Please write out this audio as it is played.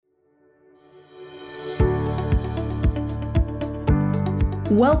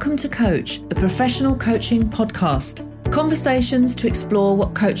Welcome to Coach, the professional coaching podcast. Conversations to explore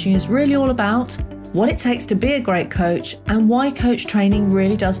what coaching is really all about, what it takes to be a great coach, and why coach training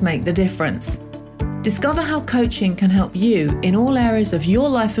really does make the difference. Discover how coaching can help you in all areas of your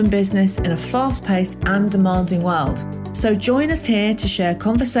life and business in a fast-paced and demanding world. So join us here to share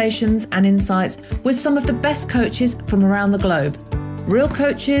conversations and insights with some of the best coaches from around the globe. Real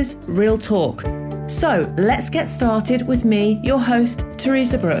coaches, real talk. So let's get started with me, your host,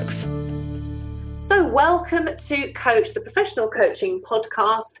 Teresa Brooks. So welcome to Coach, the professional coaching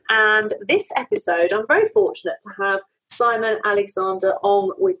podcast. And this episode, I'm very fortunate to have Simon Alexander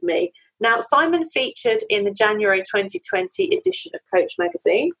on with me. Now, Simon featured in the January 2020 edition of Coach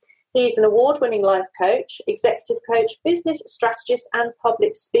magazine. He's an award-winning life coach, executive coach, business strategist, and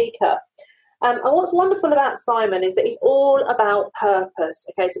public speaker. And what's wonderful about Simon is that he's all about purpose.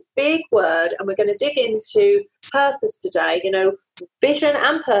 Okay, it's a big word, and we're going to dig into purpose today, vision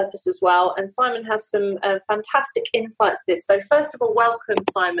and purpose as well. And Simon has some fantastic insights to this. So first of all, welcome,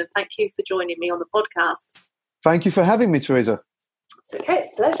 Simon. Thank you for joining me on the podcast. Thank you for having me, Teresa. It's okay,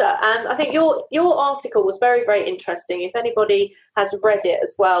 it's a pleasure. And I think your article was very, very interesting, if anybody has read it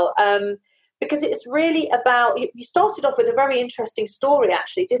as well. Because it's really about, you started off with a very interesting story,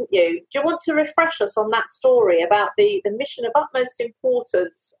 actually, didn't you? Do you want to refresh us on that story about the mission of utmost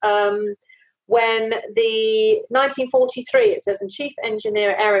importance when the 1943, it says, and chief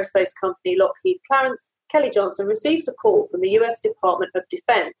engineer aerospace company Lockheed Clarence Kelly Johnson receives a call from the US Department of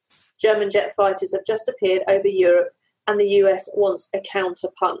Defense. German jet fighters have just appeared over Europe and the US wants a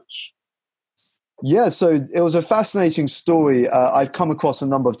counterpunch. Yeah, so it was a fascinating story I've come across a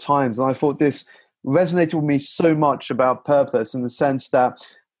number of times, and I thought this resonated with me so much about purpose in the sense that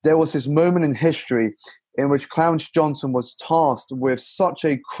there was this moment in history in which Clarence Johnson was tasked with such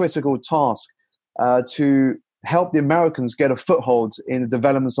a critical task to help the Americans get a foothold in the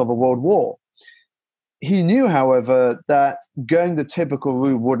developments of a world war. He knew, however, that going the typical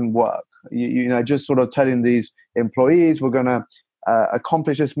route wouldn't work. Just sort of telling these employees, we're going to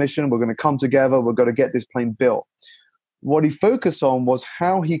accomplish this mission, we're going to come together, we're going to get this plane built. What he focused on was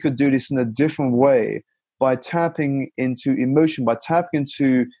how he could do this in a different way by tapping into emotion, by tapping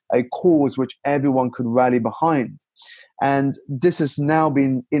into a cause which everyone could rally behind. And this has now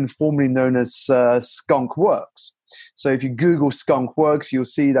been informally known as Skunk Works. So if you Google Skunk Works, you'll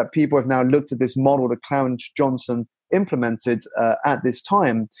see that people have now looked at this model that Clarence Johnson implemented at this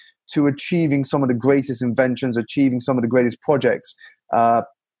time to achieving some of the greatest inventions, achieving some of the greatest projects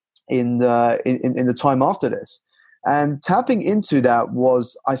in the time after this. And tapping into that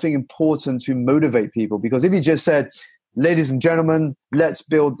was, I think, important to motivate people, because if you just said, ladies and gentlemen, let's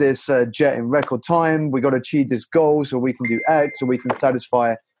build this jet in record time, we got to achieve this goal so we can do X, or we can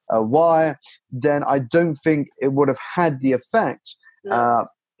satisfy Y, then I don't think it would have had the effect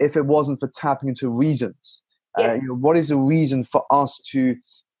if it wasn't for tapping into reasons. Yes. What is the reason for us to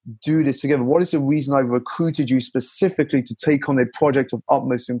do this together? What is the reason I've recruited you specifically to take on a project of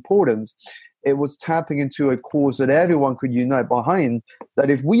utmost importance? It was tapping into a cause that everyone could unite behind, that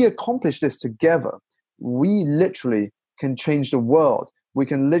if we accomplish this together, we literally can change the world. We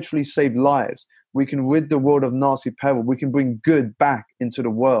can literally save lives. We can rid the world of nasty peril. We can bring good back into the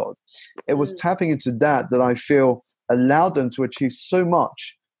world. It was tapping into that I feel allowed them to achieve so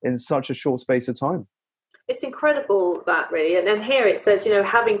much in such a short space of time. It's incredible, that really. And here it says,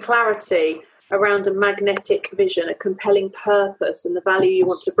 having clarity around a magnetic vision, a compelling purpose, and the value you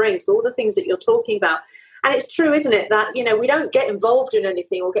want to bring. So all the things that you're talking about. And it's true, isn't it, that, we don't get involved in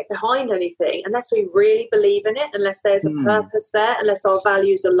anything or get behind anything unless we really believe in it, unless there's a purpose there, unless our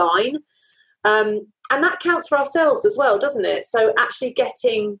values align. And that counts for ourselves as well, doesn't it? So actually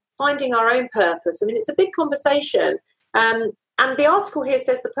finding our own purpose. I mean, it's a big conversation. And the article here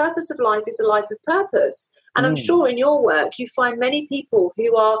says the purpose of life is a life of purpose. And I'm sure in your work, you find many people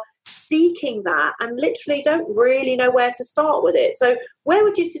who are seeking that and literally don't really know where to start with it. So where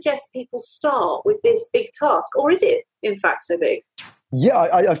would you suggest people start with this big task? Or is it, in fact, so big? Yeah,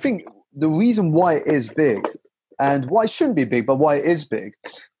 I think the reason why it is big, and why it shouldn't be big, but why it is big,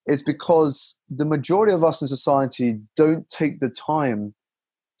 is because the majority of us in society don't take the time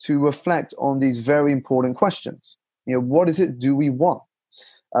to reflect on these very important questions. What is it do we want?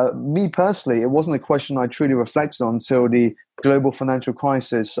 Me personally, it wasn't a question I truly reflected on until the global financial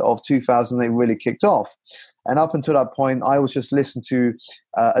crisis of 2008 really kicked off. And up until that point, I was just listening to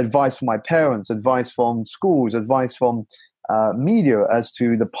advice from my parents, advice from schools, advice from media as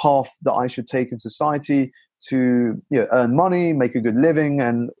to the path that I should take in society to earn money, make a good living,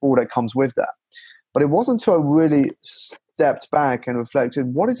 and all that comes with that. But it wasn't until I really stepped back and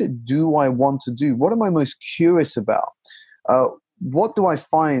reflected, what is it do I want to do? What am I most curious about? what do I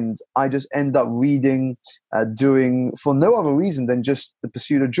find? I just end up reading, doing for no other reason than just the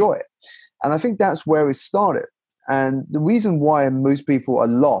pursuit of joy. And I think that's where it started. And the reason why most people are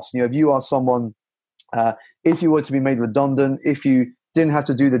lost, if you are someone, if you were to be made redundant, if you didn't have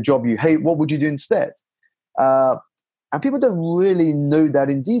to do the job you hate, what would you do instead? And people don't really know that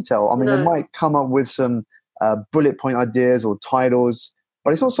in detail. I mean, They might come up with some bullet point ideas or titles,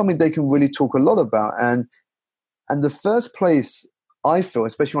 but it's not something they can really talk a lot about. And the first place I feel,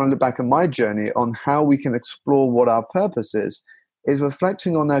 especially when I look back at my journey on how we can explore what our purpose is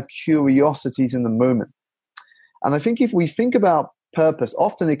reflecting on our curiosities in the moment. And I think if we think about purpose,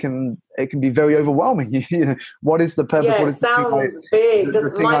 often it can be very overwhelming. What is the purpose? Yeah, what it sounds big.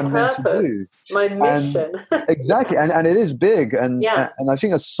 My purpose, my mission. Exactly, and it is big. And I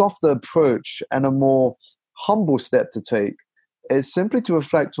think a softer approach and a more humble step to take is simply to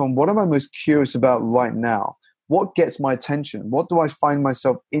reflect on what am I most curious about right now? What gets my attention? What do I find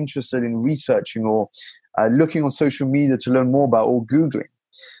myself interested in researching or looking on social media to learn more about, or Googling?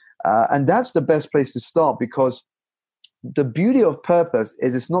 And that's the best place to start, because the beauty of purpose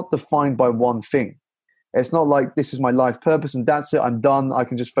is it's not defined by one thing. It's not like this is my life purpose and that's it, I'm done, I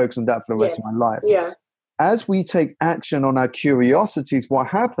can just focus on that for the rest of my life. Yeah. As we take action on our curiosities, what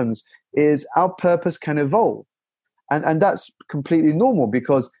happens is our purpose can evolve. And that's completely normal,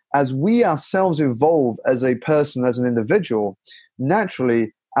 because as we ourselves evolve as a person, as an individual,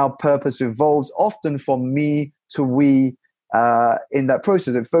 naturally our purpose evolves, often from me to we. In that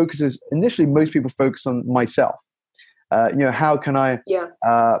process, it focuses, initially most people focus on myself. How can I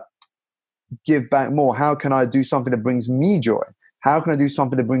give back more? How can I do something that brings me joy? How can I do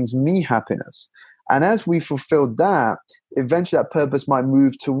something that brings me happiness? And as we fulfill that, eventually that purpose might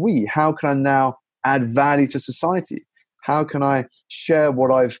move to we. How can I now add value to society? How can I share what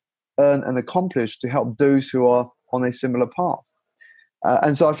I've earned and accomplished to help those who are on a similar path?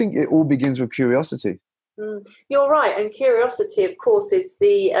 And so I think it all begins with curiosity. You're right, and curiosity, of course, is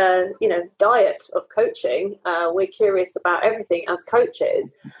the diet of coaching. We're curious about everything as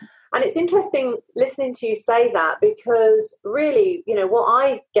coaches, and it's interesting listening to you say that, because really, what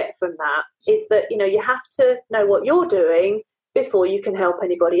I get from that is that you have to know what you're doing before you can help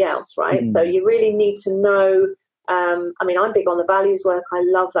anybody else, right? So you really need to know. I'm big on the values work. I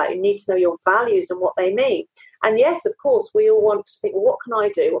love that. You need to know your values and what they mean. And yes, of course, we all want to think, well, what can I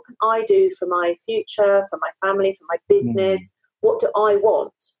do? What can I do for my future, for my family, for my business? What do I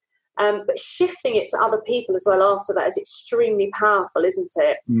want? But shifting it to other people as well after that is extremely powerful, isn't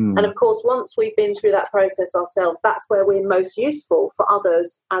it? And of course, once we've been through that process ourselves, that's where we're most useful for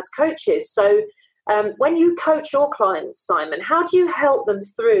others as coaches. So when you coach your clients, Simon, how do you help them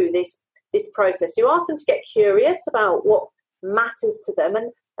through this process? You ask them to get curious about what matters to them,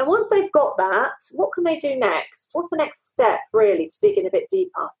 and once they've got that, what can they do next? What's the next step, really, to dig in a bit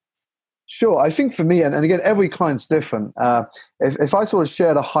deeper? Sure. I think for me, and again, every client's different. If I sort of share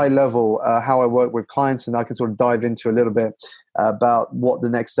at a high level how I work with clients, and I can sort of dive into a little bit about what the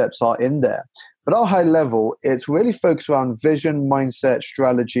next steps are in there. But at a high level, it's really focused around vision, mindset,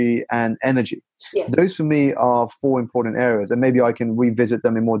 strategy, and energy. Yes. Those for me are 4 important areas, and maybe I can revisit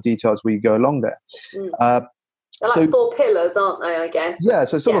them in more detail as we go along there. They're like 4 pillars, aren't they, I guess? Yeah,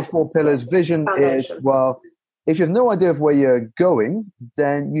 so sort of 4 pillars. Vision is, well, if you have no idea of where you're going,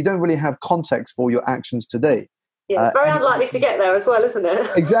 then you don't really have context for your actions today. Yeah, it's very unlikely to get there as well, isn't it?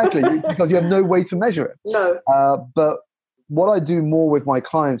 Exactly, because you have no way to measure it. No. But what I do more with my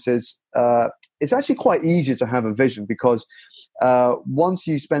clients is it's actually quite easy to have a vision, because once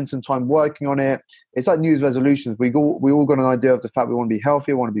you spend some time working on it, it's like New Year's resolutions. We all got an idea of the fact we want to be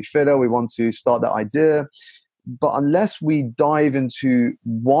healthier, we want to be fitter, we want to start that idea. But unless we dive into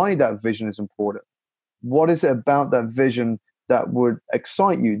why that vision is important, what is it about that vision that would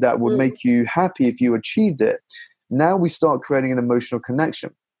excite you, that would make you happy if you achieved it? Now we start creating an emotional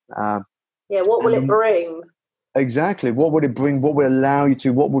connection. What will it bring? Exactly. What would it bring? What would allow you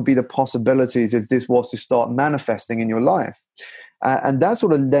to? What would be the possibilities if this was to start manifesting in your life? And that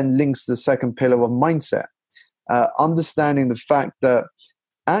sort of then links to the second pillar of mindset. Understanding the fact that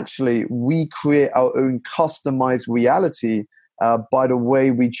actually we create our own customized reality by the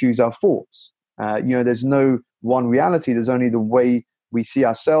way we choose our thoughts. There's no one reality. There's only the way we see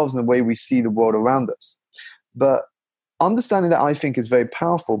ourselves and the way we see the world around us. But understanding that, I think, is very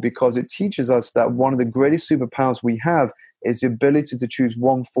powerful, because it teaches us that one of the greatest superpowers we have is the ability to choose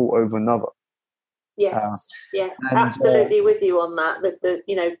one thought over another. Yes, absolutely with you on that.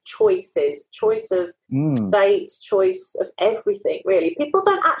 The choice of state, choice of everything, really. People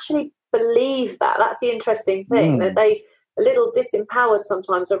don't actually believe that. That's the interesting thing, that they a little disempowered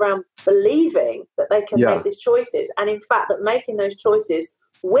sometimes around believing that they can make these choices. And in fact, that making those choices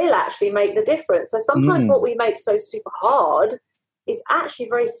will actually make the difference. So sometimes what we make so super hard is actually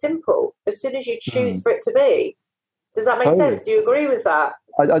very simple as soon as you choose for it to be. Does that make sense? Do you agree with that?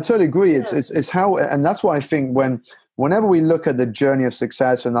 I totally agree. It's how, and that's why I think whenever we look at the journey of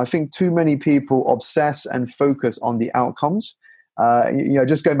success, and I think too many people obsess and focus on the outcomes.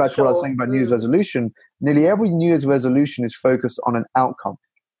 Just going back to what I was saying about New Year's resolution, nearly every New Year's resolution is focused on an outcome: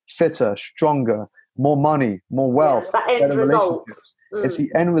 fitter, stronger, more money, more wealth, that end result. It's the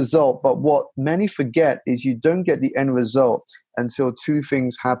end result. But what many forget is you don't get the end result until two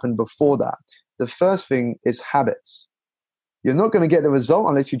things happen before that. The first thing is habits. You're not going to get the result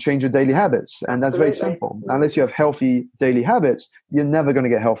unless you change your daily habits. And that's very simple. Unless you have healthy daily habits, you're never going to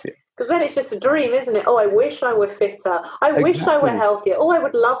get healthier. Because then it's just a dream, isn't it? Oh, I wish I were fitter. I wish I were healthier. Oh, I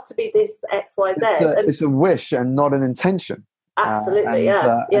would love to be this X, Y, Z. It's a wish and not an intention. Absolutely,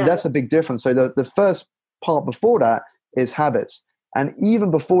 And that's a big difference. So the first part before that is habits. And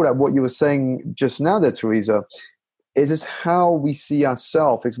even before that, what you were saying just now there, Teresa, is how we see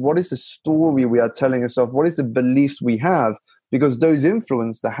ourselves. It's what is the story we are telling ourselves? What is the beliefs we have? Because those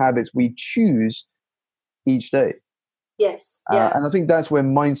influence the habits we choose each day. Yes. And I think that's where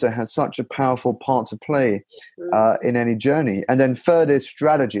mindset has such a powerful part to play in any journey. And then third is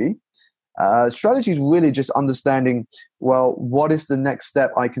strategy. Strategy is really just understanding, well, what is the next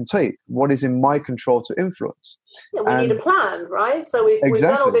step I can take? What is in my control to influence? Yeah, we need a plan, right? So we've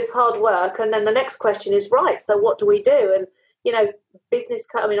done all this hard work, and then the next question is, right, so what do we do? And, I'm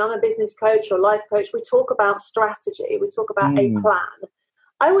a business coach or life coach. We talk about strategy. We talk about a plan.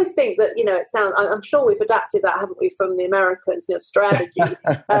 I always think that, it sounds, I'm sure we've adapted that, haven't we, from the Americans, strategy,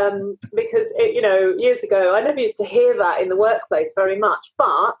 because, years ago, I never used to hear that in the workplace very much,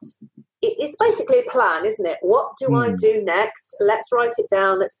 but it's basically a plan, isn't it? What do I do next? Let's write it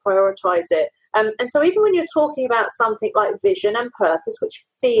down. Let's prioritize it. And so even when you're talking about something like vision and purpose, which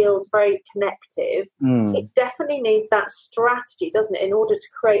feels very connective, it definitely needs that strategy, doesn't it, in order to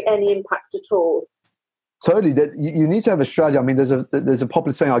create any impact at all. Totally. You need to have a strategy. I mean, there's a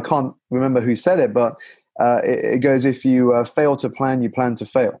popular saying, I can't remember who said it, but it goes, if you fail to plan, you plan to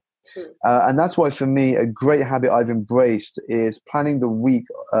fail. And that's why, for me, a great habit I've embraced is planning the week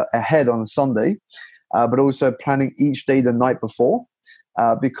ahead on a Sunday, but also planning each day the night before,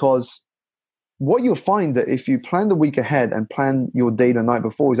 because what you'll find that if you plan the week ahead and plan your day the night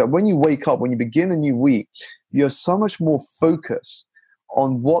before is that when you wake up, when you begin a new week, you're so much more focused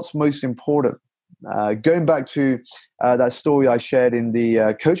on what's most important. Going back to that story I shared in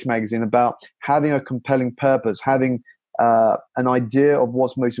the Coach magazine about having a compelling purpose, having an idea of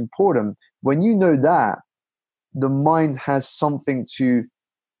what's most important. When you know that, the mind has something to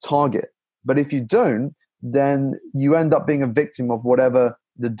target. But if you don't, then you end up being a victim of whatever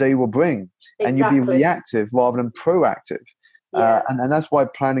the day will bring. Exactly. And you'll be reactive rather than proactive. And that's why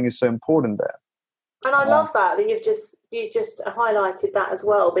planning is so important there. And I love that you just highlighted that as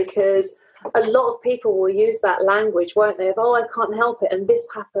well, because a lot of people will use that language, won't they? Of, oh, I can't help it, and this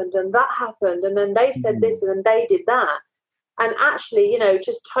happened, and that happened, and then they said this, and then they did that. And actually,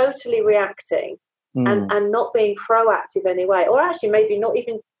 just totally reacting and not being proactive anyway, or actually maybe not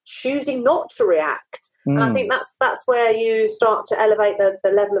even choosing not to react. And I think that's where you start to elevate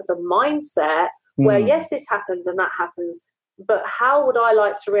the level of the mindset, where yes, this happens and that happens, but how would I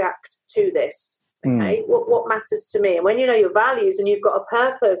like to react to this? Okay, what matters to me? And when you know your values and you've got a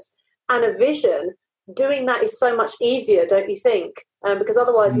purpose and a vision, doing that is so much easier, don't you think? Because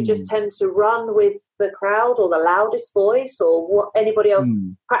otherwise we just tend to run with the crowd or the loudest voice or what anybody else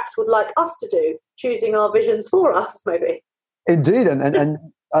perhaps would like us to do, choosing our visions for us, maybe. Indeed, and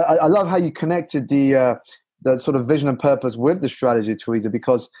I love how you connected the sort of vision and purpose with the strategy, Teresa,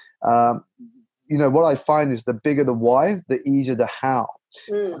 because what I find is the bigger the why, the easier the how.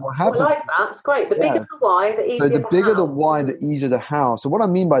 What happens, I like that. It's great. The bigger the why, the easier the how. So the bigger the why, the easier the how. So what I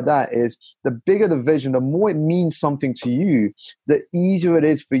mean by that is the bigger the vision, the more it means something to you, the easier it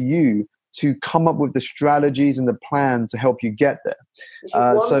is for you to come up with the strategies and the plan to help you get there.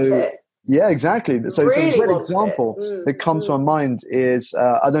 It. Yeah, exactly. So a great example that comes to my mind is,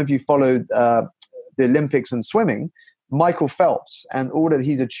 I don't know if you followed the Olympics and swimming, Michael Phelps and all that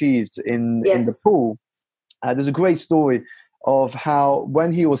he's achieved in the pool. There's a great story of how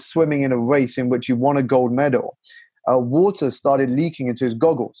when he was swimming in a race in which he won a gold medal, water started leaking into his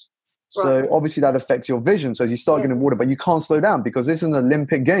goggles. So obviously that affects your vision. So as you start getting water, but you can't slow down because this is an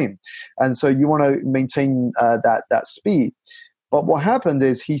Olympic game. And so you want to maintain that speed. But what happened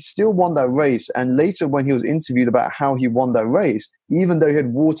is he still won that race. And later when he was interviewed about how he won that race, even though he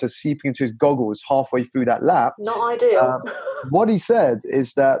had water seeping into his goggles halfway through that lap. Not ideal. What he said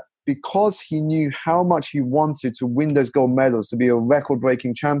is that because he knew how much he wanted to win those gold medals, to be a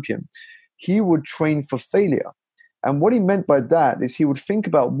record-breaking champion, he would train for failure. And what he meant by that is he would think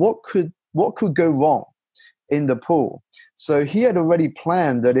about what could go wrong in the pool. So he had already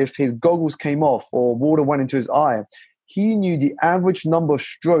planned that if his goggles came off or water went into his eye, he knew the average number of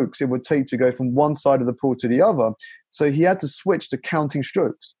strokes it would take to go from one side of the pool to the other. So he had to switch to counting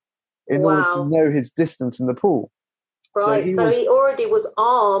strokes in order to know his distance in the pool. Right, so he already was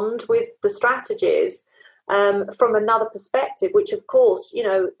armed with the strategies from another perspective, which of course, you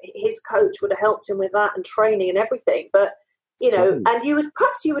know, his coach would have helped him with that and training and everything. But, you know, and you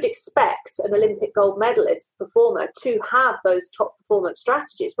would expect an Olympic gold medalist performer to have those top performance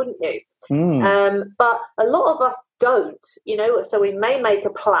strategies, wouldn't you? But a lot of us don't, you know, so we may make a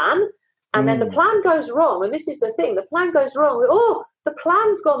plan and then the plan goes wrong. And this is the thing, the plan goes wrong. Oh, the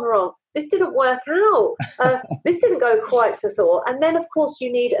plan's gone wrong. This didn't work out. This didn't go quite to thought. And then, of course, you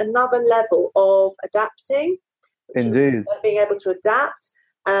need another level of adapting. Indeed. Being able to adapt,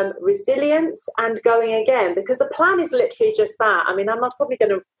 resilience, and going again. Because a plan is literally just that. I mean, I'm probably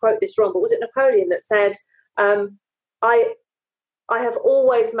going to quote this wrong, but was it Napoleon that said, I've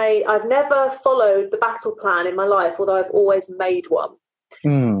never followed the battle plan in my life, although I've always made one.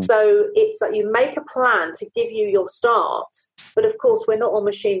 So it's that you make a plan to give you your start. But of course, we're not all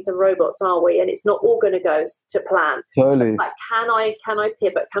machines and robots, are we? And it's not all going to go to plan. Totally. So like, can I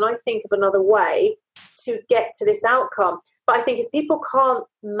pivot? Can I think of another way to get to this outcome? But I think if people can't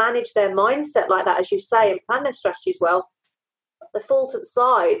manage their mindset like that, as you say, and plan their strategies well, they fall to the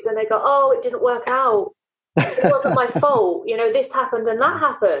sides and they go, oh, it didn't work out. It wasn't my fault. You know, this happened and that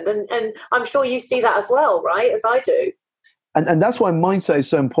happened. And I'm sure you see that as well, right? As I do. And that's why mindset is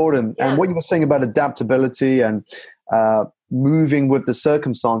so important. Yeah. And what you were saying about adaptability and moving with the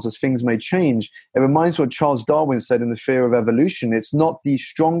circumstances, things may change. It reminds what Charles Darwin said in The Fear of Evolution. It's not the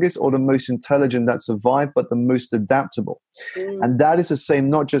strongest or the most intelligent that survive, but the most adaptable. And that is the same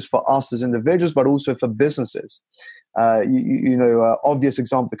not just for us as individuals, but also for businesses. Obvious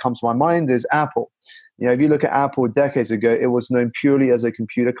example that comes to my mind is Apple. You know, if you look at Apple decades ago, it was known purely as a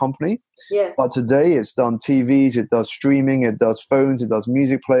computer company. Yes. But today it's done TVs, it does streaming, it does phones, it does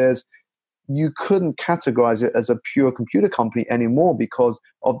music players. You couldn't categorize it as a pure computer company anymore because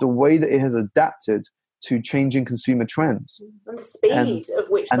of the way that it has adapted to changing consumer trends. And the speed of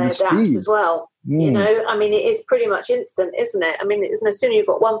which they adapt as well. You know, I mean, it is pretty much instant, isn't it? I mean, no sooner you've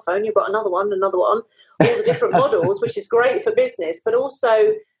got one phone, you've got another one, all the different models, which is great for business, but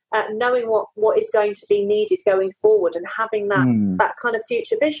also knowing what is going to be needed going forward and having that kind of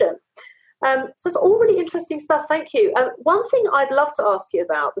future vision. So it's all really interesting stuff. Thank you. One thing I'd love to ask you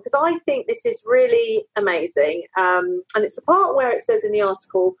about, because I think this is really amazing, and it's the part where it says in the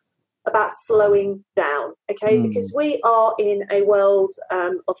article about slowing down, okay? Because we are in a world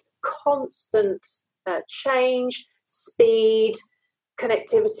of constant change, speed,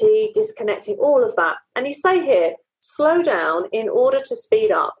 connectivity, disconnecting, all of that. And you say here, slow down in order to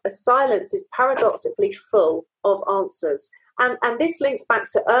speed up, as silence is paradoxically full of answers. And this links back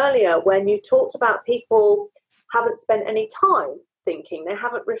to earlier when you talked about people haven't spent any time thinking, they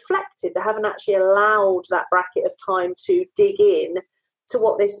haven't reflected, they haven't actually allowed that bracket of time to dig in to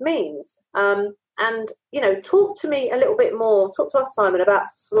what this means. And, you know, talk to me a little bit more, talk to us, Simon, about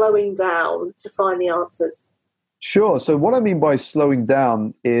slowing down to find the answers. Sure. So what I mean by slowing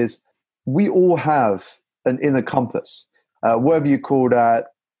down is we all have an inner compass, whatever you call that,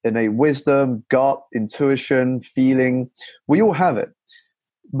 innate wisdom, gut, intuition, feeling, we all have it.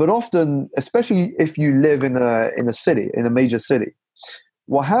 But often, especially if you live in a city, in a major city,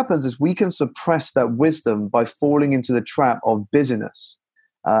 what happens is we can suppress that wisdom by falling into the trap of busyness,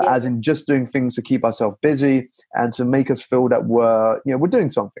 as in just doing things to keep ourselves busy and to make us feel that we're doing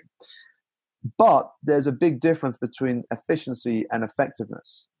something. But there's a big difference between efficiency and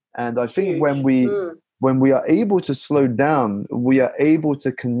effectiveness. And I think when we are able to slow down, we are able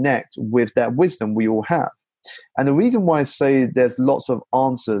to connect with that wisdom we all have. And the reason why I say there's lots of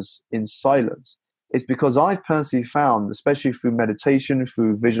answers in silence is because I've personally found, especially through meditation,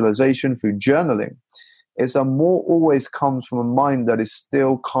 through visualization, through journaling, is that more always comes from a mind that is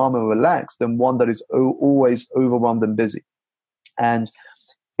still calm and relaxed than one that is always overwhelmed and busy. And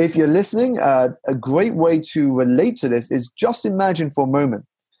if you're listening, a great way to relate to this is just imagine for a moment.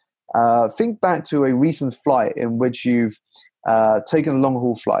 Think back to a recent flight in which you've taken a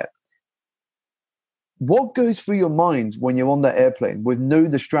long-haul flight. What goes through your mind when you're on that airplane with no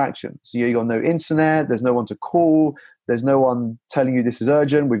distractions? You got no internet, there's no one to call, there's no one telling you this is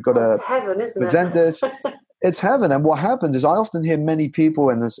urgent, we've got to heaven, isn't present it? this. It's heaven. And what happens is I often hear many people,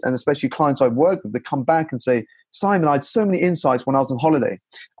 and especially clients I work with, that come back and say, Simon, I had so many insights when I was on holiday.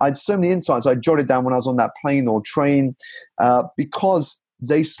 I had so many insights I jotted down when I was on that plane or train because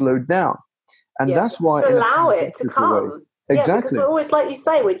they slowed down. And that's why... To allow it to come. Exactly. Yeah, because we're always, like you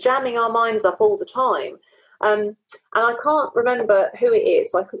say, we're jamming our minds up all the time. And I can't remember who it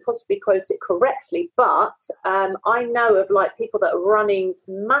is, so I could possibly quote it correctly, but I know of like people that are running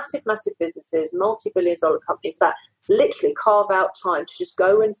massive businesses, multi-billion-dollar companies that literally carve out time to just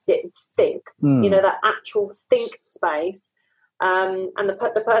go and sit and think, that actual think space. And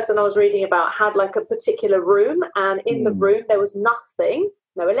the person I was reading about had like a particular room, and in the room there was nothing,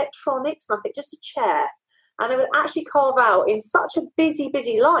 no electronics, nothing, just a chair. And I would actually carve out in such a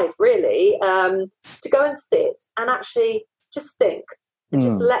busy life, really, to go and sit and actually just think and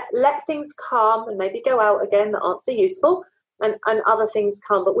just let things come and maybe go out again that aren't so useful and other things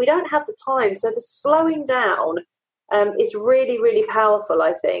come. But we don't have the time. So the slowing down is really, really powerful,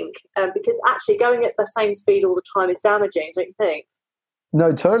 I think, because actually going at the same speed all the time is damaging, don't you think?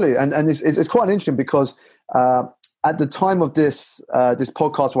 No, totally. And it's quite interesting because... at the time of this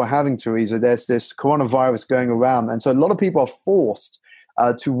podcast we're having, Teresa, there's this coronavirus going around. And so a lot of people are forced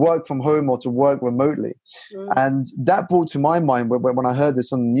to work from home or to work remotely. And that brought to my mind when I heard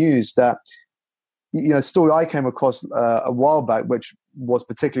this on the news that, a story I came across a while back, which was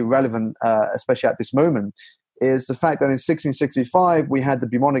particularly relevant, especially at this moment, is the fact that in 1665, we had the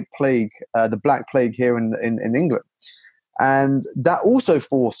bubonic plague, the Black Plague here in England. And that also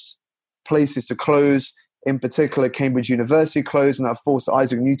forced places to close. In particular, Cambridge University closed, and that forced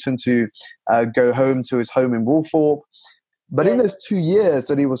Isaac Newton to go home to his home in Woolthorpe. But in those 2 years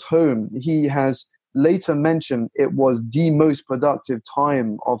that he was home, he has later mentioned it was the most productive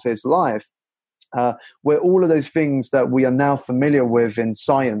time of his life, where all of those things that we are now familiar with in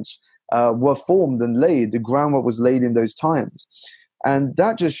science were formed and laid. The groundwork was laid in those times. And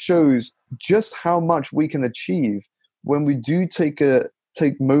that just shows just how much we can achieve when we do take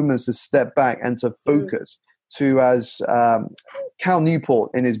moments to step back and to focus, to, as Cal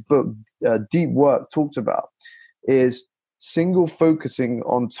Newport in his book Deep Work talked about, is single focusing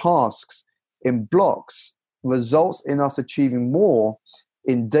on tasks in blocks results in us achieving more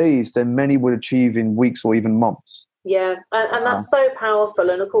in days than many would achieve in weeks or even months. Yeah, and that's so powerful.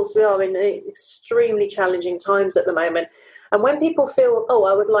 And of course, we are in extremely challenging times at the moment. And when people feel,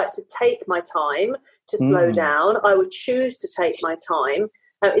 I would like to take my time to slow down, I would choose to take my time,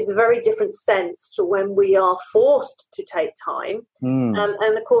 it's a very different sense to when we are forced to take time.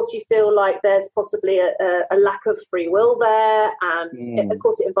 And of course, you feel like there's possibly a lack of free will there. And of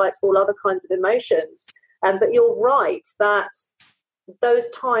course, it invites all other kinds of emotions. But you're right that those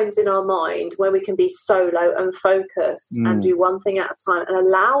times in our mind where we can be solo and focused and do one thing at a time and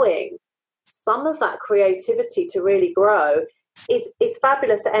allowing some of that creativity to really grow is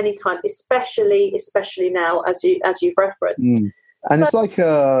fabulous at any time, especially now as you've referenced. And it's like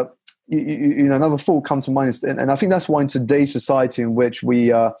another thought come to mind, and I think that's why in today's society in which we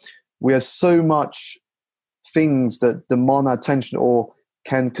have so much things that demand our attention or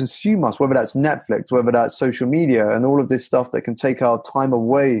can consume us, whether that's Netflix, whether that's social media, and all of this stuff that can take our time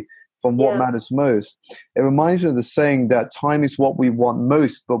away from what matters most. It reminds me of the saying that time is what we want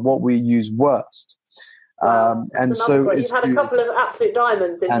most, but what we use worst. And so you've had a couple of absolute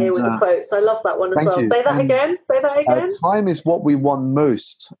diamonds in here with the quotes. I love that one as well. Say that again. Time is what we want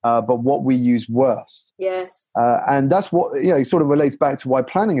most, but what we use worst. Yes. And that's what, it sort of relates back to why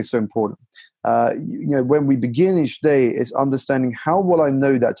planning is so important. When we begin each day, is understanding how will I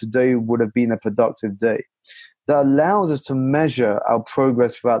know that today would have been a productive day. That allows us to measure our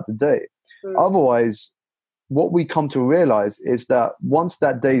progress throughout the day. Otherwise, what we come to realize is that once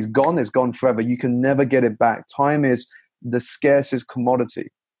that day is gone, it's gone forever. You can never get it back. Time is the scarcest commodity.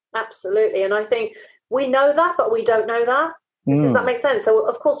 Absolutely. And I think we know that, but we don't know that. Does that make sense? So,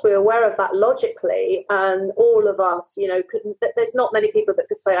 of course, we're aware of that logically. And all of us, there's not many people that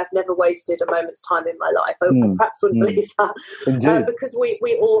could say, I've never wasted a moment's time in my life. I perhaps wouldn't believe that. Because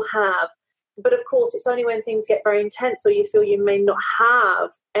we all have. But, of course, it's only when things get very intense or you feel you may not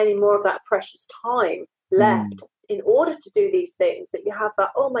have any more of that precious time left in order to do these things that you have that,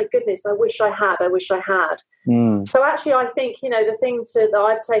 oh my goodness, I wish I had. So actually I think, the thing that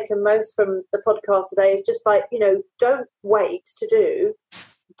I've taken most from the podcast today is just like, don't wait to do,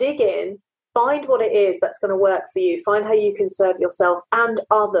 dig in, find what it is that's going to work for you, find how you can serve yourself and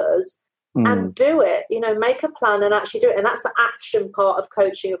others and do it, make a plan and actually do it. And that's the action part of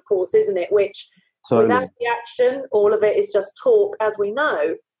coaching, of course, isn't it? Which without the action, all of it is just talk, as we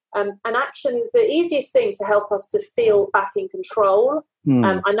know. And action is the easiest thing to help us to feel back in control.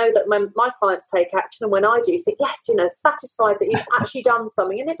 I know that when my clients take action, and when I do, you think, yes, satisfied that you've actually done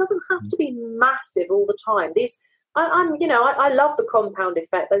something. And it doesn't have to be massive all the time. I love the compound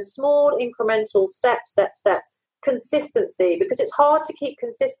effect, those small incremental steps, consistency, because it's hard to keep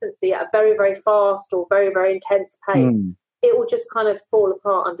consistency at a very, very fast or very, very intense pace. It will just kind of fall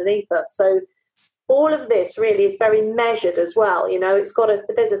apart underneath us. So all of this really is very measured as well.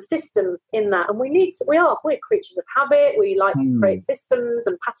 There's a system in that, and we're creatures of habit. We like to create systems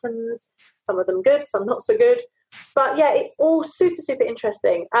and patterns, some of them good, some not so good. But yeah, it's all super, super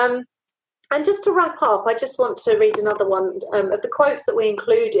interesting. And just to wrap up, I just want to read another one of the quotes that we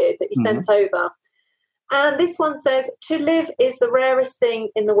included that you sent over. And this one says, "To live is the rarest thing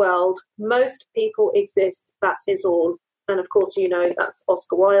in the world. Most people exist, that is all." And of course, that's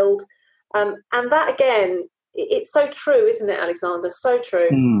Oscar Wilde. And that, again, it's so true, isn't it, Alexander? So true.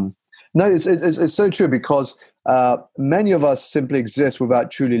 No, it's so true, because many of us simply exist without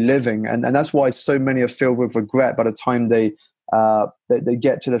truly living. And that's why so many are filled with regret by the time they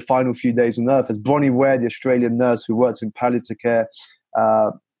get to the final few days on Earth. As Bronnie Ware, the Australian nurse who works in palliative care,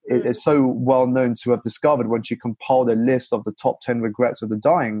 is so well known to have discovered when she compiled a list of the top 10 regrets of the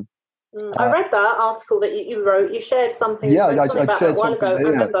dying. I read that article that you wrote. You shared something. Yeah, I about shared a while ago. I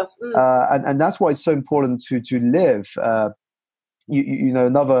remember. And that's why it's so important to live.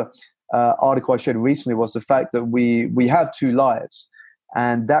 Another article I shared recently was the fact that we have two lives,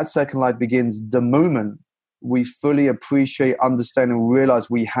 and that second life begins the moment we fully appreciate, understand, and realize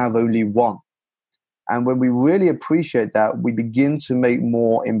we have only one. And when we really appreciate that, we begin to make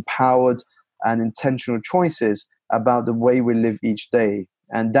more empowered and intentional choices about the way we live each day.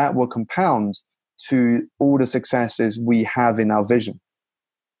 And that will compound to all the successes we have in our vision.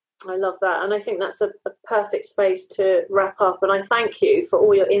 I love that. And I think that's a perfect space to wrap up. And I thank you for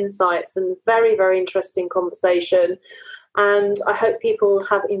all your insights and very, very interesting conversation. And I hope people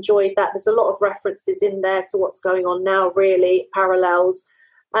have enjoyed that. There's a lot of references in there to what's going on now, really, parallels.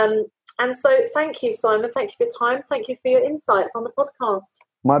 And so thank you, Simon. Thank you for your time. Thank you for your insights on the podcast.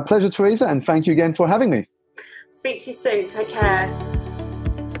 My pleasure, Teresa. And thank you again for having me. Speak to you soon. Take care.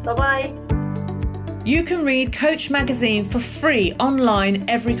 Bye-bye. You can read Coach Magazine for free online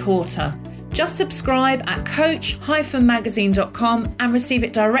every quarter. Just subscribe at coach-magazine.com and receive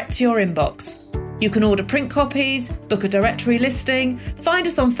it direct to your inbox. You can order print copies, book a directory listing, find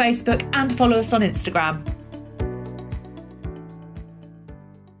us on Facebook and follow us on Instagram.